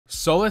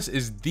Solus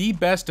is the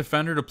best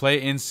defender to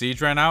play in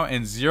Siege right now,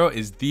 and Zero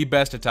is the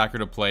best attacker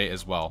to play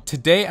as well.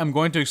 Today, I'm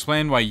going to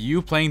explain why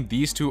you playing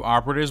these two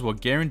operators will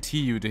guarantee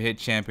you to hit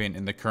champion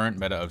in the current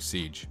meta of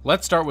Siege.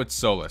 Let's start with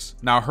Solus.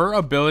 Now, her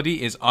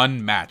ability is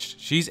unmatched.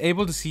 She's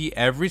able to see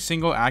every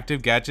single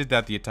active gadget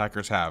that the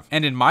attackers have.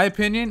 And in my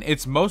opinion,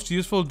 it's most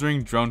useful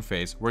during drone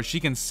phase, where she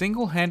can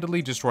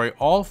single-handedly destroy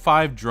all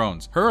 5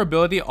 drones. Her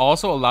ability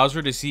also allows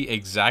her to see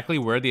exactly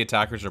where the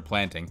attackers are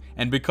planting,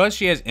 and because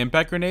she has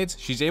impact grenades,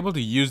 she's able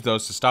to use those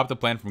to stop the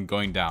plant from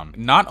going down.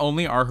 Not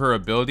only are her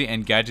ability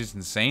and gadgets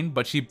insane,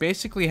 but she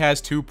basically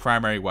has 2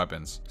 primary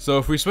weapons. So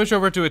if we switch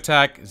over to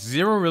attack,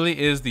 Zero really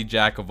is the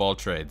jack of all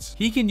trades.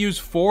 He can use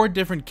 4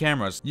 different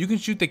cameras. You can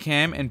shoot the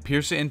cam and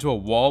pierce it into a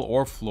wall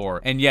or floor,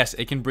 and yes,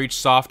 it can breach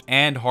soft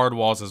and hard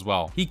walls as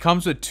well. He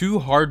comes with 2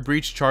 hard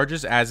breach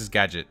charges as his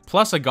gadget,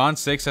 plus a Gon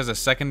 6 as a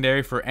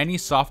secondary for any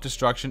soft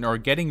destruction or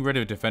getting rid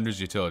of defenders'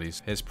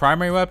 utilities. His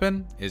primary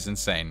weapon is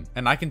insane,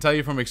 and I can tell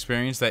you from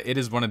experience that it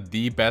is one of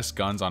the best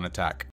guns on attack.